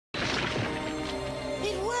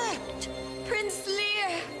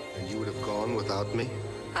without me?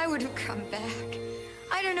 I would have come back.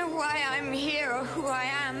 I don't know why I'm here or who I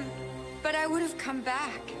am, but I would have come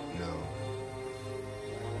back. No.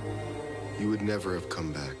 You would never have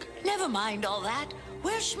come back. Never mind all that.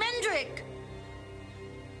 Where's Schmendrick?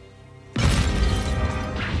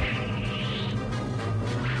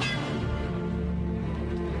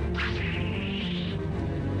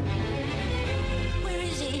 Where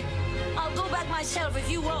is he? I'll go back myself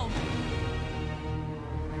if you won't.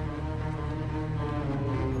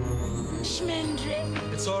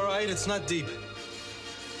 Schmendrick. It's all right, it's not deep.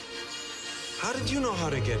 How did you know how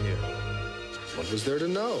to get here? What was there to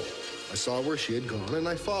know? I saw where she had gone and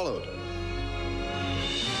I followed.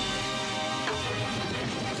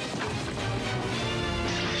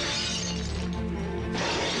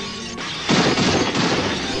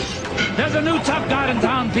 There's a new tough guy in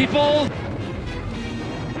town, people!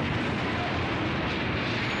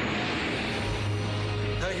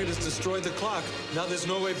 Haggard has destroyed the clock. Now there's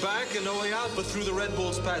no way back and no way out but through the Red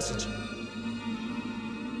Bull's passage.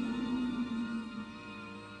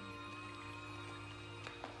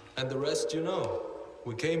 And the rest you know.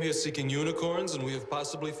 We came here seeking unicorns, and we have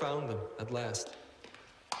possibly found them, at last.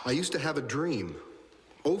 I used to have a dream,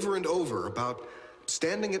 over and over, about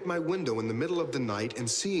standing at my window in the middle of the night and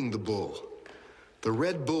seeing the bull. The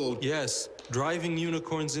Red Bull... Yes, driving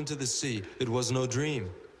unicorns into the sea. It was no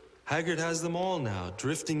dream. Haggard has them all now,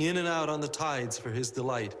 drifting in and out on the tides for his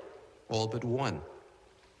delight. All but one.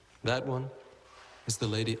 That one is the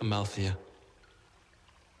Lady Amalthea.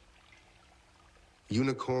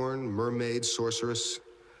 Unicorn, mermaid, sorceress.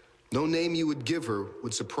 No name you would give her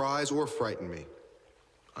would surprise or frighten me.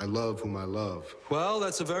 I love whom I love. Well,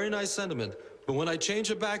 that's a very nice sentiment. But when I change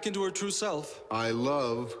her back into her true self... I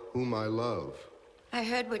love whom I love. I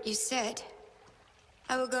heard what you said.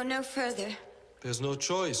 I will go no further. There's no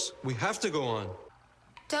choice. We have to go on.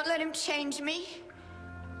 Don't let him change me.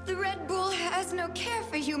 The Red Bull has no care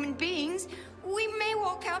for human beings. We may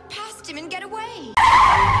walk out past him and get away.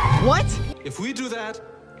 What? If we do that,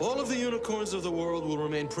 all of the unicorns of the world will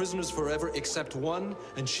remain prisoners forever except one,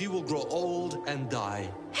 and she will grow old and die.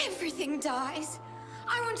 Everything dies.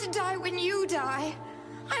 I want to die when you die.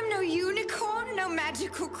 I'm no unicorn, no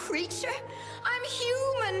magical creature. I'm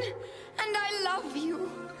human, and I love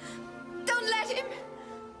you. Don't let him.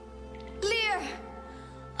 Lear,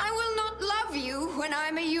 I will not love you when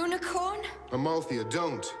I'm a unicorn. Amalthea,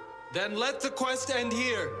 don't. Then let the quest end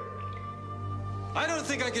here. I don't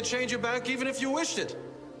think I could change you back even if you wished it.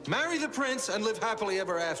 Marry the prince and live happily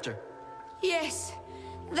ever after. Yes,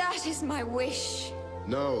 that is my wish.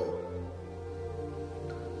 No.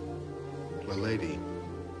 My lady,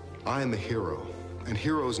 I am a hero, and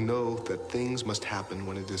heroes know that things must happen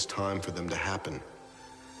when it is time for them to happen.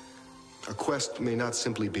 A quest may not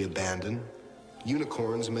simply be abandoned.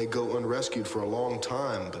 Unicorns may go unrescued for a long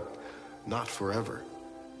time, but not forever.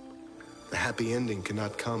 The happy ending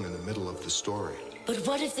cannot come in the middle of the story. But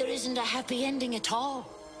what if there isn't a happy ending at all?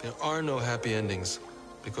 There are no happy endings,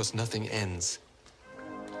 because nothing ends.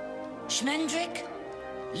 Schmendrick,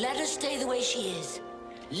 let her stay the way she is.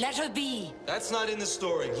 Let her be. That's not in the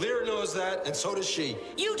story. Lear knows that, and so does she.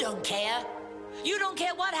 You don't care. You don't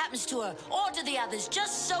care what happens to her, or to the others,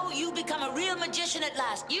 just so you become a real magician at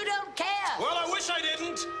last. You don't care. Well, I wish I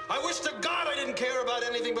didn't. I wish to God I didn't care about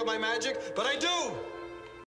anything but my magic, but I do.